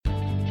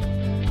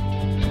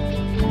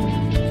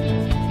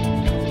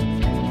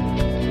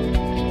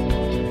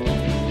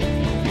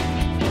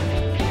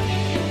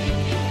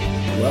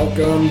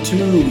welcome to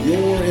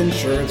your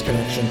Insurance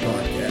Connection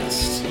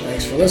podcast.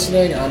 Thanks for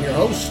listening. I'm your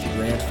host,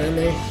 Grant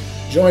Finley,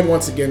 joined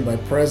once again by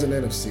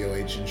President of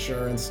CLH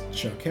Insurance,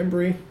 Chuck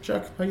Hembree.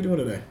 Chuck, how you doing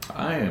today?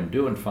 I am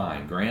doing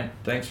fine, Grant.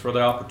 Thanks for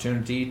the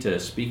opportunity to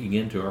speak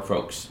again to our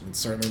folks. We'd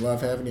certainly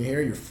love having you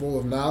here. You're full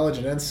of knowledge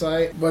and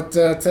insight. But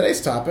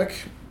today's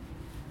topic,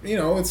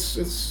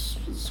 it's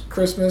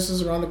Christmas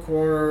is around the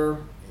corner.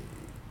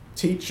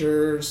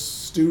 Teachers,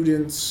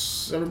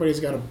 students, everybody's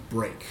got a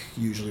break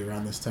usually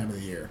around this time of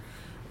the year.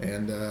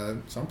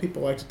 And some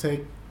people like to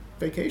take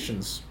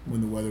vacations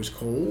when the weather's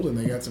cold and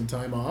they got some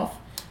time off.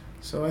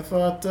 So I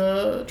thought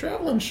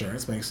travel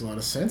insurance makes a lot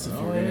of sense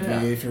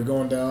if you're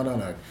going down on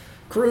a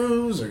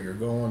cruise, or you're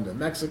going to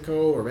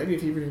Mexico, or maybe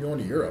if you're even going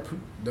to Europe.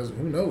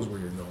 Who knows where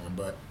you're going,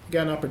 but you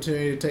got an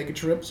opportunity to take a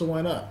trip, so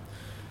why not?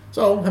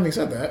 So, having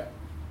said that,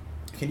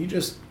 can you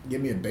just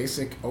give me a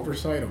basic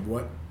oversight of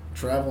what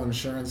travel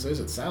insurance is?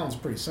 It sounds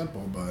pretty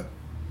simple, but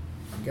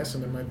I'm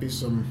guessing there might be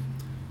some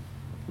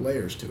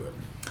layers to it.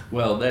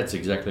 Well, that's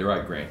exactly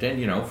right, Grant. And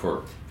if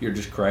you're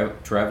just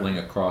traveling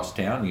across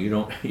town, you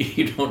don't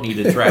need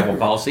a travel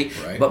policy.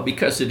 Right. But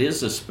because it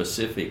is a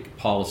specific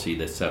policy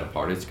that's set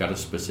apart, it's got a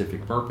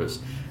specific purpose.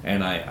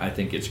 And I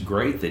think it's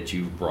great that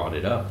you brought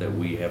it up, that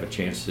we have a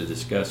chance to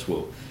discuss.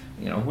 Well,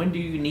 when do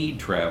you need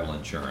travel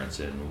insurance,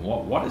 and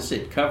what is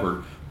it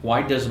covered?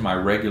 Why doesn't my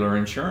regular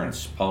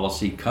insurance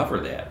policy cover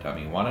that? I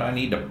mean, why do I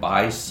need to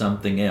buy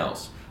something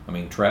else? I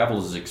mean,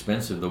 travel is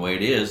expensive the way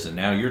it is, and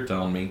now you're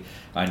telling me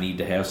I need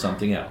to have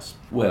something else.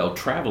 Well,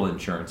 travel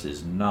insurance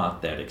is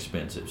not that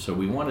expensive, so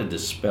we want to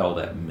dispel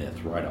that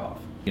myth right off.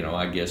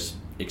 I guess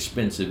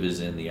expensive is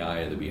in the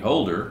eye of the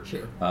beholder.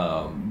 Sure.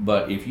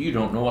 But if you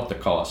don't know what the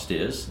cost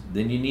is,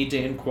 then you need to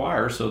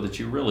inquire so that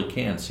you really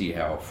can see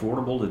how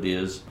affordable it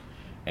is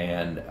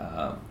and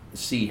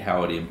see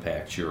how it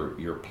impacts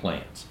your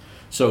plans.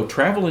 So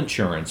travel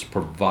insurance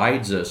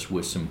provides us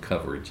with some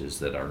coverages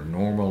that our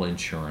normal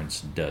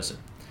insurance doesn't.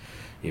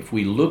 If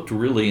we looked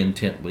really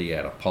intently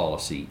at a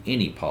policy,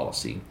 any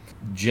policy,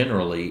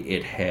 generally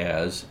it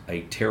has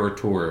a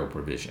territorial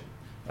provision.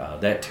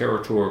 That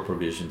territorial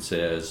provision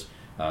says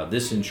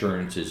this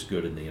insurance is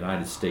good in the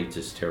United States,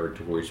 its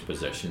territories,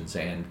 possessions,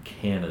 and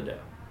Canada.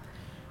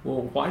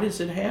 Well, why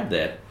does it have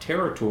that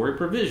territory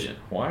provision?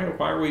 Why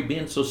are we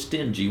being so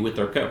stingy with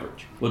our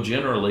coverage? Well,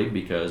 generally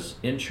because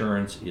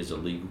insurance is a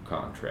legal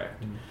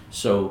contract. Mm-hmm.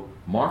 So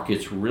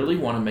markets really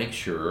want to make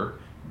sure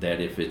that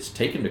if it's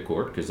taken to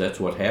court, because that's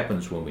what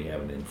happens when we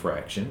have an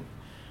infraction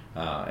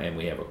and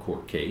we have a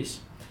court case,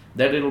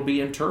 that it'll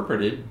be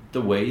interpreted the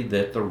way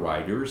that the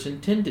writers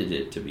intended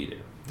it to be there.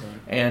 Right.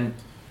 And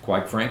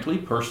quite frankly,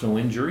 personal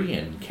injury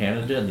in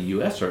Canada and the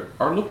U.S.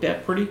 are looked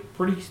at pretty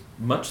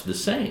much the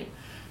same.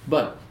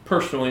 But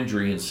personal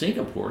injury in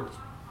Singapore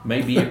may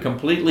be a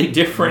completely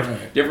different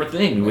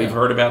thing. Yeah. We've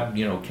heard about,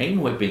 cane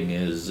whipping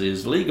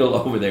is legal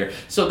over there.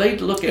 So they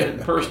look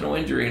at personal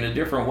injury in a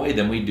different way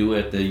than we do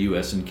at the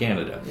U.S. and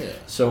Canada. Yeah.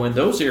 So in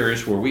those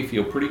areas where we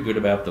feel pretty good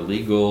about the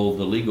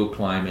legal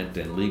climate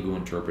and legal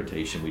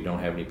interpretation, we don't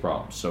have any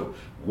problems. So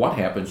what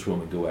happens when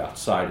we go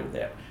outside of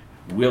that?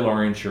 Will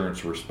our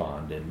insurance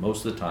respond? And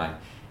most of the time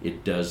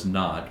it does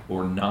not,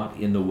 or not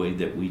in the way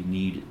that we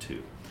need it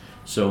to.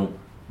 So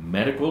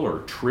medical or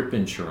trip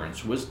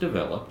insurance was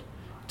developed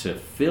to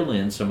fill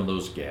in some of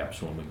those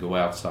gaps when we go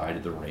outside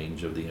of the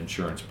range of the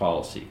insurance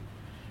policy.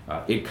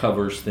 It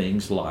covers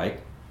things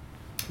like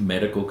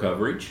medical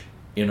coverage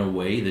in a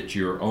way that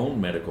your own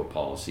medical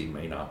policy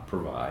may not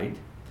provide.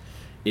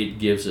 It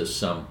gives us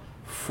some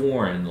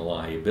foreign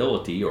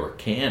liability, or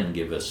can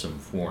give us some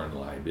foreign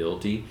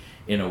liability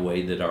in a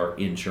way that our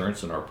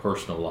insurance and our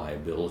personal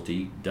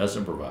liability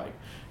doesn't provide.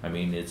 I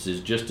mean, it's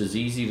just as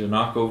easy to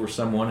knock over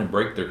someone and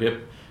break their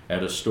hip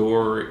at a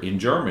store in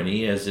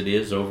Germany as it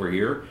is over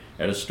here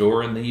at a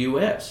store in the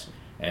U.S.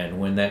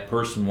 And when that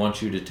person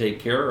wants you to take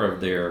care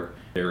of their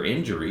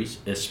injuries,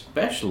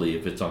 especially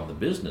if it's on the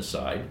business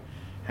side,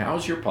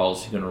 how's your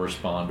policy going to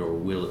respond, or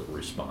will it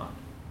respond?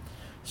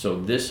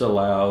 So this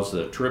allows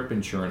the trip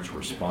insurance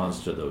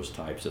responds to those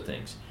types of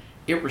things.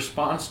 It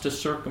responds to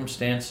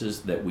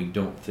circumstances that we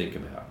don't think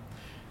about.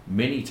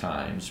 Many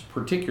times,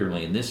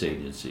 particularly in this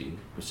agency,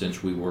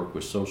 since we work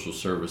with social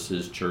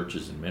services,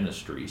 churches, and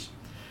ministries,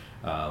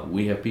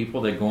 we have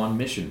people that go on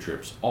mission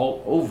trips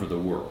all over the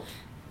world,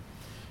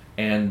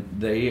 and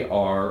they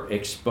are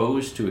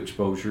exposed to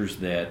exposures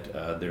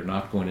that they're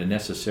not going to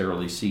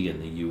necessarily see in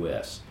the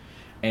U.S.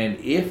 And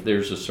if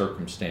there's a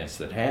circumstance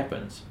that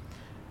happens,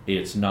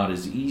 it's not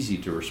as easy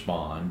to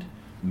respond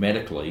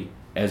medically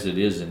as it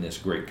is in this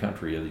great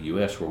country of the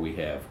U.S., where we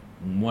have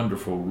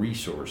wonderful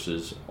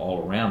resources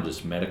all around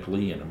us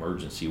medically and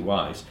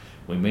emergency-wise.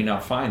 We may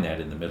not find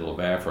that in the middle of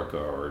Africa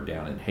or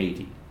down in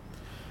Haiti.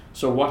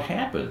 So what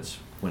happens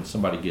when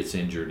somebody gets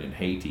injured in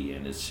Haiti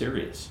and is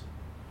serious?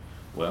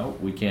 Well,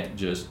 we can't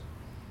just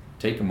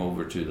take them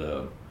over to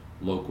the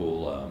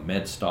local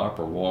med stop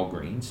or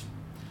Walgreens.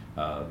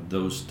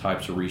 Those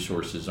types of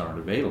resources aren't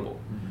available.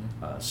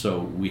 Mm-hmm. So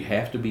we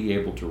have to be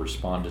able to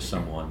respond to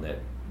someone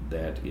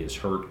that is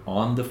hurt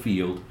on the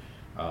field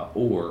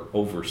or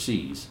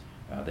overseas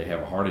they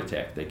have a heart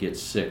attack, they get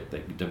sick,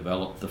 they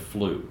develop the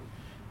flu.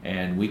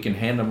 And we can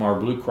hand them our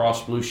Blue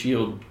Cross Blue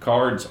Shield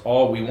cards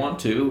all we want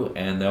to,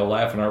 and they'll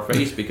laugh in our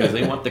face because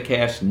they want the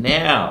cash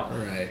now.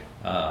 Right.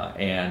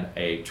 And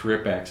a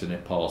trip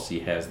accident policy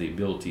has the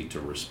ability to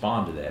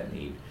respond to that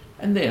need.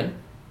 And then,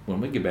 when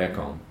we get back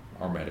home,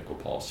 our medical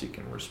policy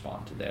can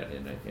respond to that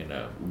in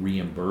a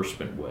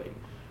reimbursement way.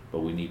 But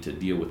we need to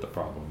deal with the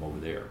problem over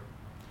there.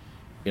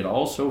 It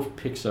also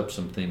picks up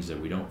some things that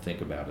we don't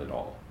think about at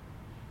all.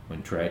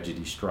 When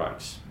tragedy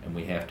strikes and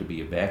we have to be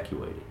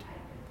evacuated.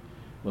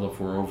 Well, if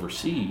we're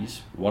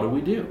overseas, what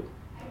do?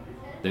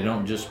 They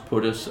don't just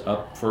put us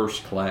up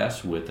first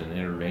class with an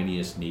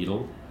intravenous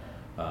needle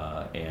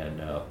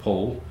and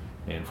pole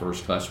in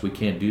first class. We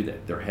can't do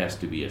that. There has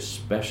to be a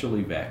special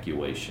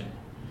evacuation,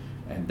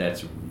 and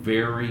that's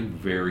very,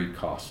 very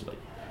costly.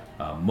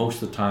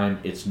 Most of the time,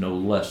 it's no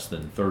less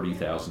than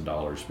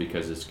 $30,000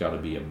 because it's got to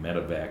be a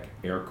medevac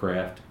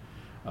aircraft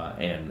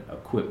and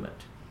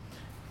equipment.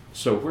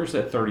 So where's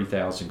that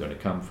 $30,000 going to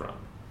come from?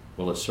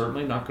 Well, it's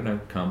certainly not going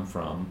to come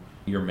from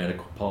your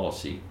medical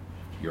policy.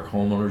 Your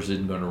homeowners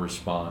isn't going to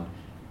respond.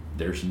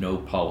 There's no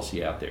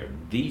policy out there.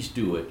 These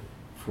do it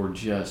for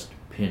just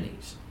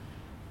pennies.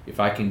 If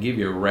I can give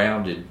you a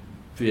rounded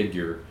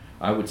figure,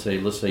 I would say,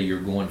 let's say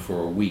you're going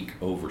for a week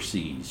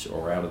overseas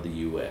or out of the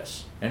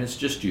U.S., and it's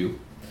just you.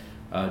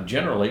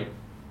 Generally,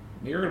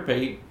 you're going to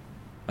pay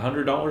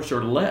 $100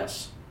 or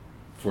less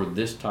for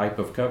this type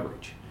of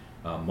coverage.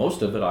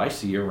 Most of it I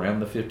see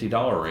around the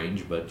 $50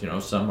 range, but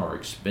some are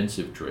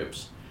expensive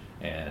trips,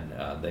 and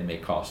they may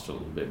cost a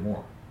little bit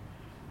more.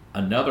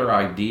 Another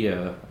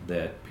idea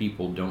that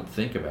people don't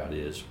think about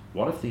is,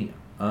 what if the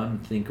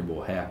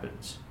unthinkable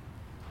happens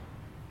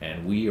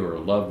and we or a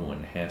loved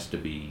one has to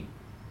be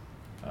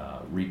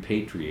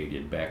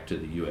repatriated back to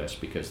the U.S.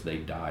 because they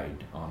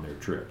died on their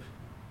trip?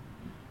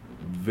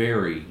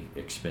 Very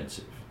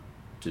expensive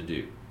to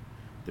do.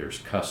 There's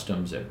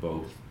customs at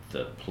both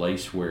the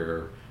place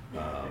where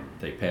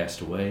they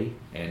passed away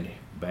and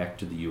back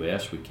to the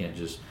U.S. We can't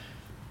just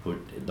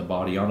put the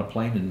body on a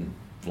plane and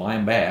fly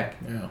them back.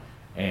 Yeah.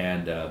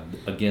 And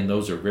again,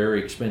 those are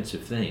very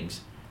expensive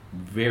things,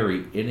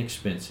 very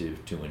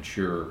inexpensive to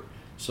insure,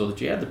 so that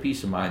you have the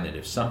peace of mind that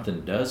if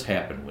something does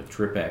happen with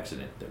trip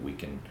accident, that we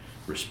can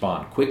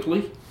respond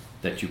quickly,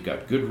 that you've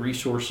got good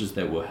resources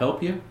that will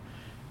help you,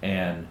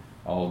 and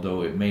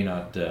although it may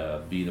not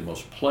be the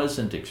most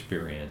pleasant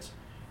experience,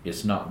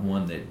 it's not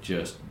one that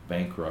just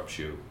bankrupts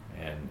you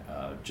and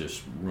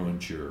just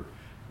ruins your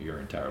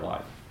entire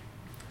life.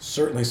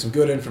 Certainly some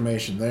good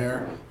information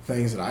there,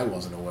 things that I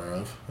wasn't aware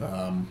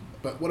of.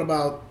 But what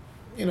about,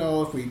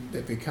 if we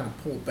kind of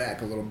pull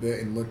back a little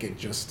bit and look at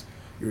just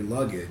your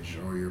luggage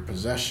or your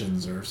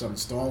possessions or something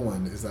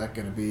stolen, is that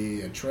going to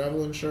be a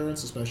travel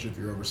insurance, especially if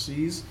you're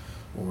overseas,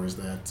 or is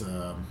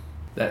that...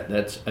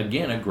 That's,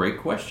 again, a great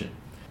question.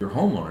 Your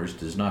homeowners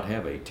does not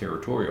have a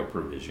territorial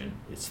provision.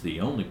 It's the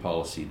only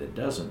policy that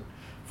doesn't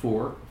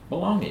for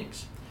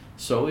belongings.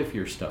 So if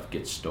your stuff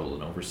gets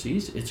stolen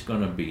overseas, it's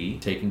going to be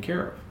taken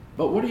care of.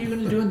 But what are you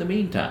going to do in the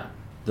meantime?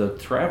 The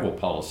travel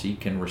policy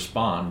can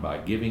respond by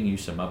giving you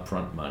some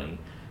upfront money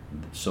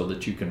so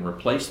that you can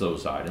replace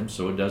those items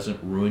so it doesn't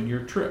ruin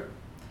your trip.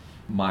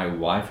 My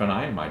wife and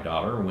I and my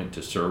daughter went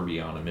to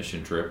Serbia on a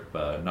mission trip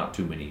not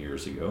too many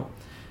years ago,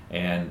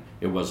 and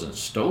it wasn't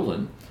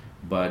stolen,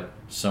 but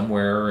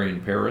somewhere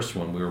in Paris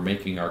when we were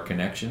making our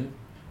connection,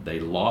 they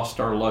lost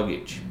our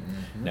luggage.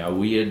 Mm-hmm. Now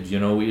we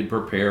had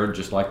prepared,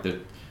 just like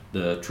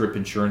the trip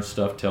insurance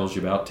stuff tells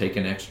you about, take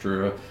an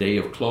extra day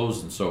of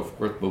clothes and so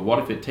forth. But what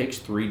if it takes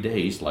 3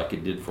 days, like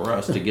it did for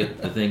us, to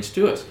get the things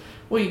to us?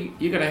 Well,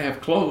 you got to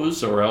have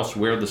clothes, or else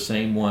wear the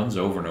same ones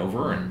over and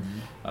over. And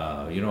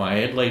I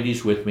had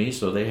ladies with me,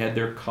 so they had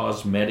their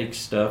cosmetic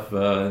stuff,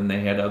 and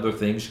they had other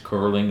things,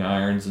 curling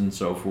irons and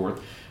so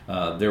forth.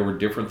 There were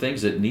different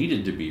things that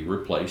needed to be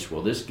replaced.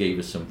 Well, this gave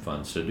us some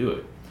funds to do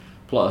it.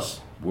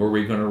 Plus, were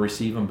we going to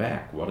receive them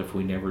back? What if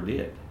we never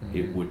did? Mm-hmm.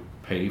 It would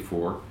pay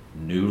for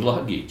new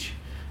luggage,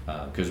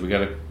 because we got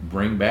to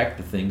bring back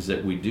the things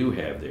that we do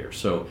have there.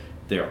 So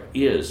there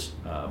is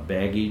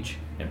baggage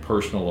and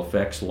personal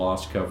effects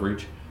loss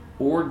coverage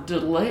or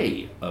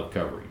delay of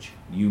coverage.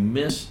 You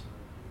miss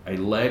a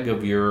leg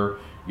of your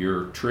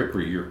trip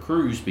or your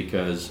cruise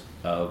because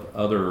of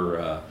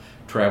other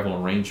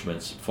travel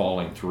arrangements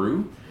falling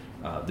through.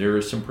 There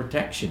is some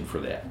protection for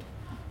that.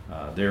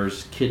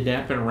 There's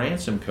kidnap and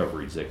ransom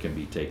coverage that can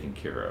be taken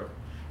care of.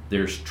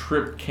 There's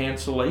trip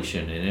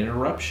cancellation and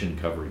interruption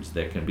coverage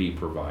that can be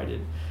provided.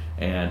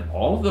 And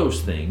all of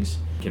those things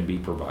can be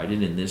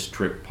provided in this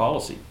trip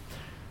policy.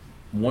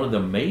 One of the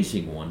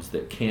amazing ones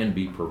that can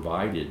be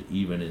provided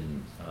even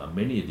in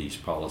many of these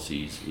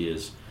policies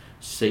is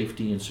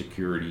safety and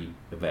security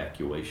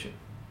evacuation.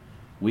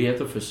 We have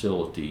the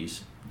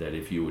facilities that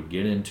if you would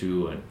get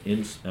into an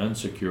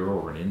unsecure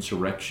or an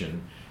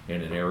insurrection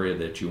in an area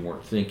that you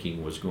weren't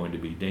thinking was going to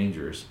be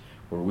dangerous,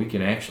 where we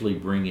can actually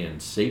bring in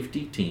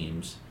safety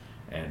teams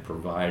and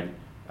provide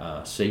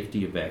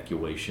safety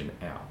evacuation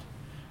out.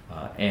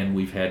 And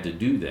we've had to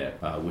do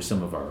that with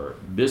some of our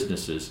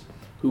businesses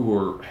who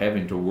were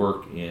having to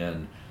work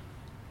in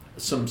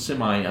some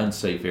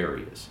semi-unsafe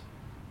areas.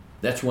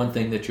 That's one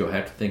thing that you'll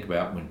have to think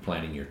about when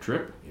planning your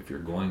trip. If you're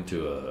going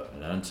to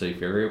an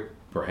unsafe area,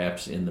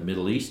 perhaps in the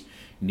Middle East,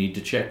 you need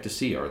to check to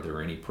see, are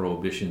there any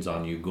prohibitions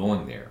on you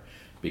going there?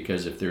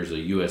 Because if there's a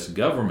U.S.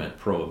 government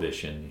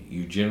prohibition,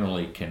 you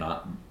generally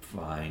cannot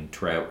find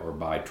or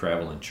buy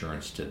travel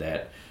insurance to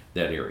that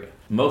area.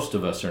 Most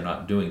of us are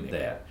not doing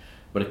that,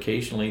 but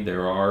occasionally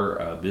there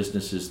are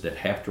businesses that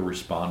have to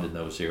respond in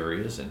those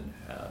areas and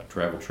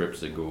travel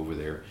trips that go over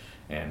there,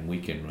 and we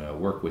can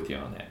work with you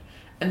on that.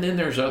 And then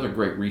there's other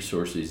great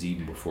resources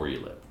even before you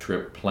leave.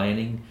 Trip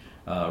planning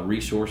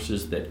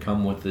resources that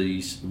come with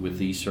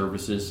these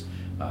services.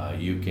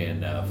 You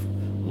can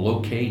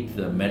locate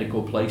the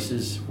medical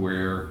places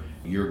where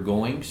you're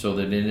going so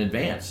that in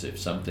advance, if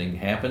something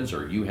happens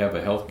or you have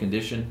a health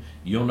condition,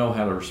 you'll know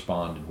how to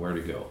respond and where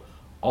to go.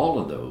 All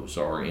of those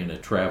are in a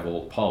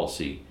travel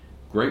policy.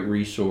 Great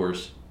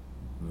resource,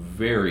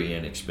 very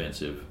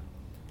inexpensive,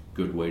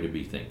 good way to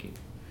be thinking.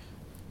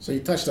 So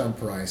you touched on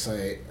price.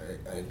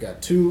 I've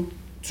got two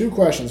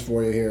questions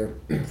for you here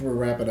before we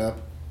wrap it up.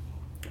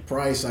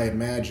 Price, I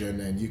imagine,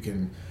 and you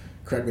can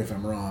correct me if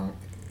I'm wrong,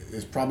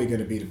 is probably going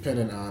to be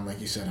dependent on, like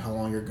you said, how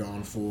long you're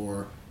gone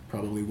for,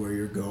 probably where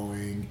you're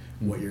going,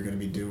 what you're going to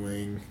be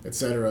doing,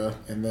 etc.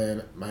 And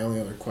then my only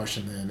other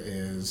question then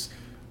is,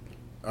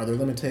 are there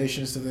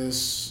limitations to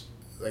this?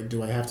 Like,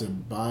 do I have to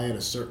buy it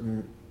a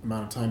certain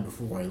amount of time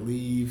before I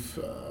leave?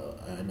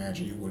 I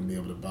imagine you wouldn't be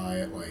able to buy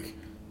it like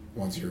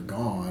once you're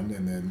gone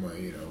and then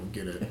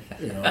get it.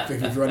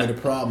 If you've run into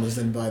problems,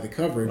 then buy the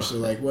coverage.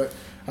 So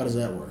how does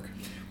that work?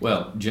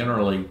 Well,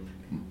 generally,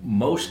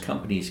 most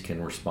companies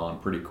can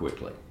respond pretty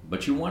quickly,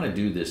 but you want to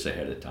do this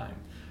ahead of time.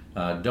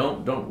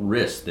 Don't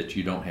risk that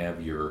you don't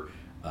have your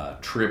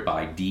trip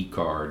ID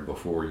card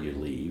before you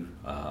leave,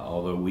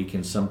 although we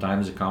can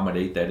sometimes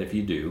accommodate that if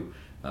you do,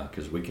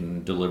 because we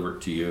can deliver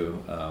it to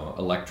you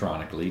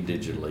electronically,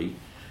 digitally.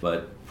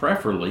 But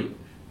preferably,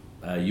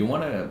 you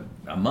want to,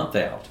 a month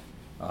out,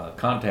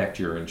 contact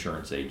your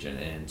insurance agent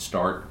and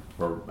start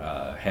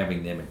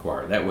having them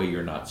inquire. That way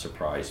you're not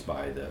surprised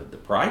by the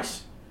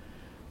price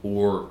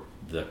or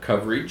the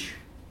coverage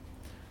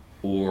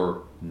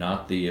or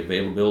not the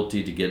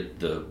availability to get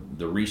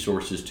the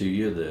resources to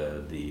you,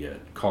 the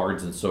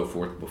cards and so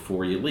forth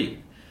before you leave.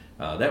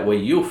 That way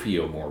you'll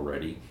feel more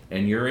ready,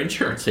 and your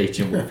insurance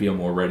agent will feel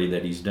more ready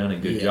that he's done a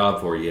good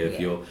job for you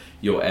if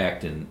you'll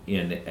act in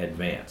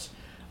advance.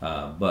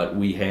 But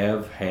we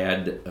have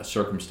had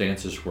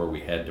circumstances where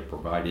we had to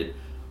provide it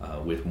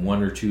with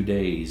 1 or 2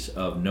 days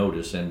of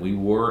notice, and we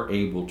were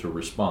able to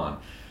respond.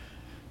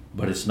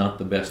 But it's not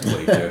the best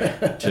way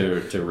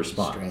to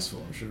respond.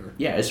 Stressful, I'm sure.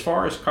 Yeah, as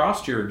far as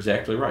cost, you're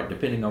exactly right,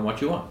 depending on what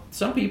you want.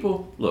 Some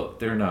people, look,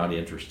 they're not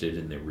interested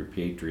in the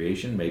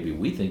repatriation. Maybe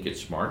we think it's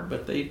smart,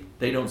 but they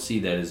don't see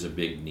that as a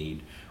big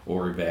need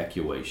or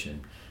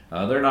evacuation.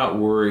 They're not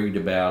worried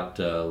about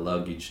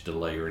luggage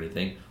delay or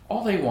anything.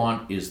 All they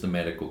want is the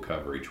medical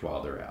coverage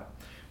while they're out.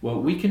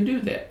 Well, we can do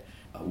that.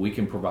 We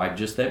can provide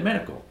just that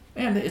medical.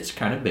 And it's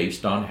kind of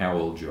based on how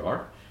old you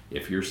are.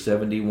 If you're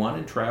 71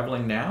 and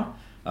traveling now,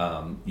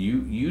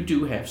 you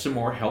do have some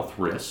more health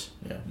risks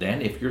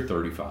than if you're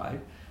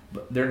 35,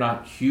 but they're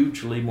not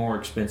hugely more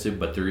expensive,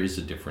 but there is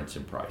a difference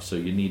in price. So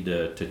you need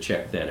to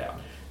check that out.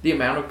 The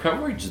amount of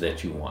coverage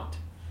that you want.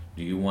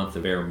 Do you want the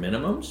bare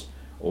minimums,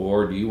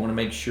 or do you want to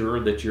make sure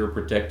that you're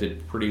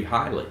protected pretty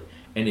highly?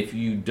 And if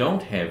you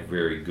don't have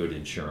very good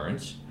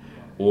insurance,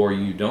 or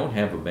you don't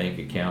have a bank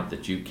account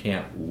that you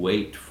can't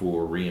wait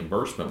for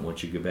reimbursement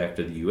once you get back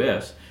to the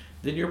U.S.,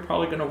 then you're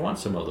probably going to want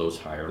some of those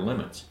higher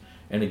limits.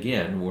 And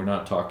again, we're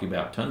not talking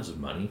about tons of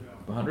money,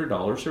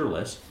 $100 or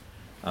less,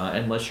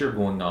 unless you're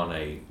going on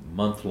a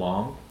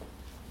month-long,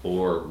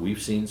 or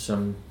we've seen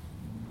some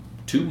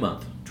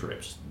 2-month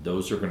trips.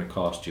 Those are going to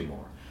cost you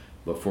more.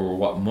 But for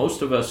what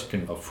most of us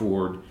can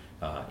afford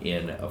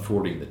in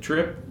affording the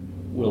trip,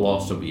 we'll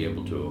also be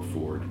able to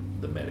afford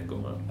the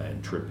medical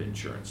and trip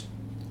insurance.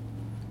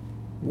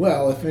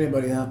 Well, if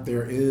anybody out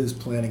there is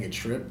planning a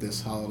trip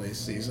this holiday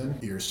season,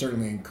 you're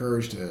certainly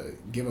encouraged to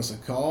give us a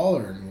call,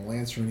 or we'll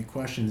answer any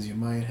questions you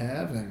might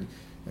have, and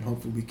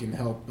hopefully we can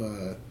help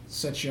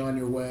set you on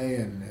your way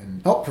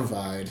and help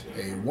provide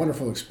a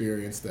wonderful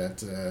experience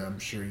that I'm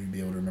sure you'll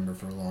be able to remember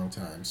for a long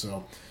time.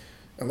 So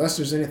unless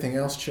there's anything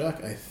else,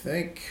 Chuck, I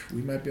think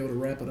we might be able to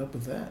wrap it up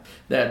with that.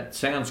 That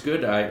sounds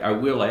good. I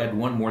will add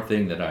one more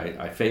thing that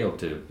I failed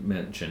to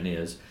mention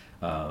is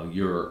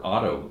your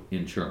auto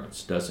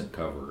insurance doesn't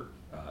cover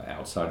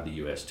outside of the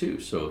U.S. too.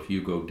 So if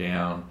you go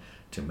down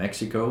to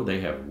Mexico, they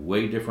have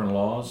way different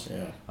laws.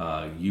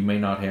 You may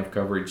not have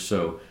coverage,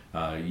 so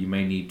you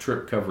may need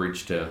trip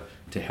coverage to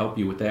help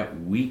you with that.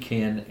 We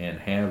can and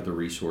have the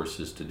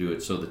resources to do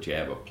it so that you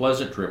have a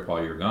pleasant trip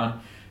while you're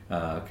gone,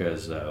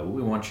 because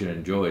we want you to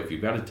enjoy. If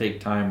you've got to take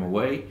time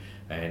away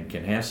and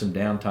can have some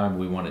downtime,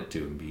 we want it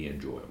to be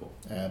enjoyable.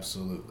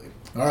 Absolutely.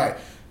 All right.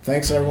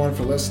 Thanks, everyone,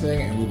 for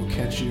listening, and we will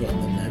catch you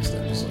on the next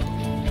episode.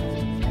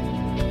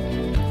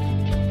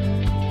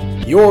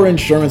 Your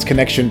Insurance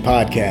Connection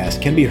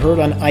podcast can be heard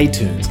on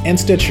iTunes and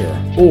Stitcher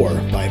or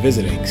by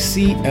visiting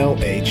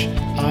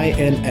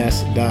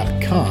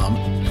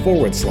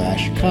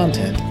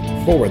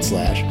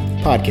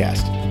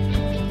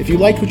clhins.com/content/podcast. If you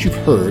liked what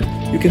you've heard,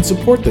 you can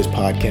support this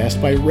podcast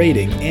by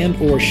rating and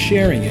or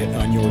sharing it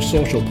on your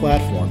social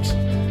platforms.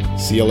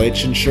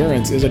 CLH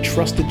Insurance is a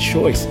trusted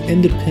choice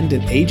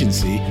independent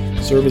agency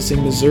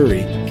servicing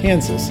Missouri,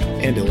 Kansas,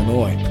 and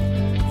Illinois.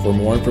 For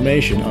more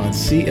information on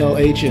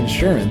CLH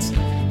Insurance,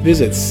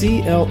 visit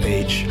clhins.com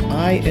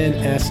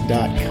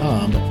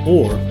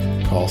or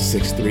call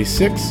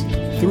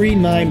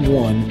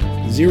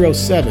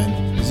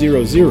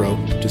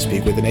 636-391-0700 to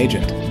speak with an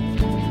agent.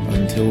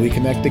 Until we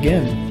connect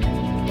again,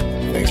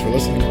 thanks for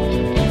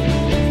listening.